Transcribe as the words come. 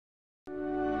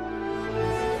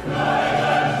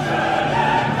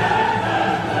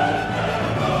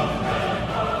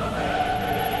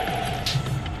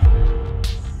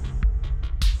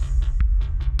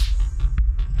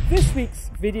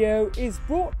video is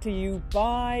brought to you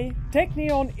by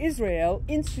Technion-Israel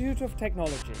Institute of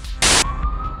Technology.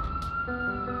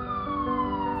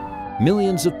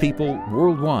 Millions of people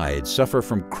worldwide suffer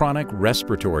from chronic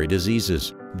respiratory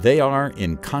diseases. They are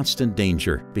in constant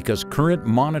danger because current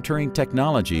monitoring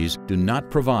technologies do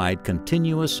not provide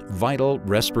continuous vital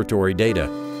respiratory data.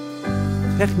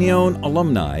 Technion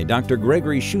alumni Dr.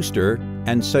 Gregory Schuster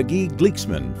and Sagi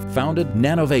Glicksman founded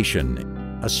Nanovation,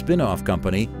 a spin-off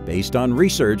company based on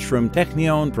research from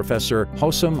Technion Professor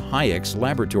Hossam Haick's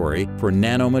laboratory for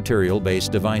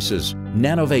nanomaterial-based devices.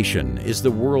 Nanovation is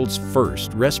the world's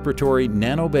first respiratory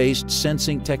nano-based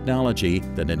sensing technology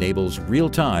that enables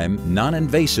real-time,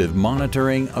 non-invasive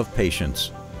monitoring of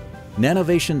patients.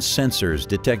 Nanovation's sensors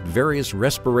detect various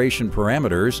respiration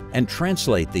parameters and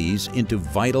translate these into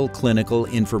vital clinical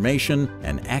information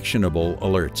and actionable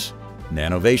alerts.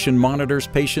 Nanovation monitors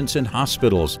patients in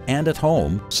hospitals and at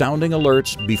home, sounding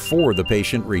alerts before the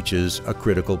patient reaches a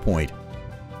critical point.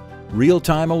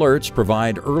 Real-time alerts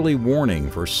provide early warning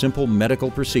for simple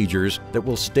medical procedures that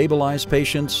will stabilize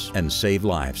patients and save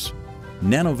lives.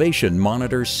 Nanovation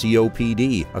monitors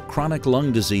COPD, a chronic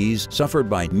lung disease suffered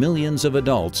by millions of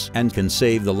adults and can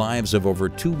save the lives of over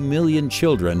 2 million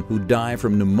children who die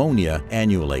from pneumonia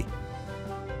annually.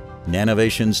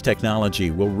 Nanovation's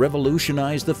technology will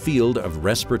revolutionize the field of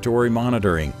respiratory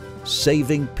monitoring,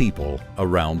 saving people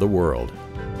around the world.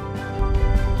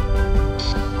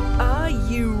 Are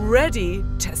you ready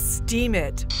to steam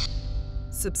it?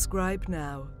 Subscribe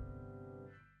now.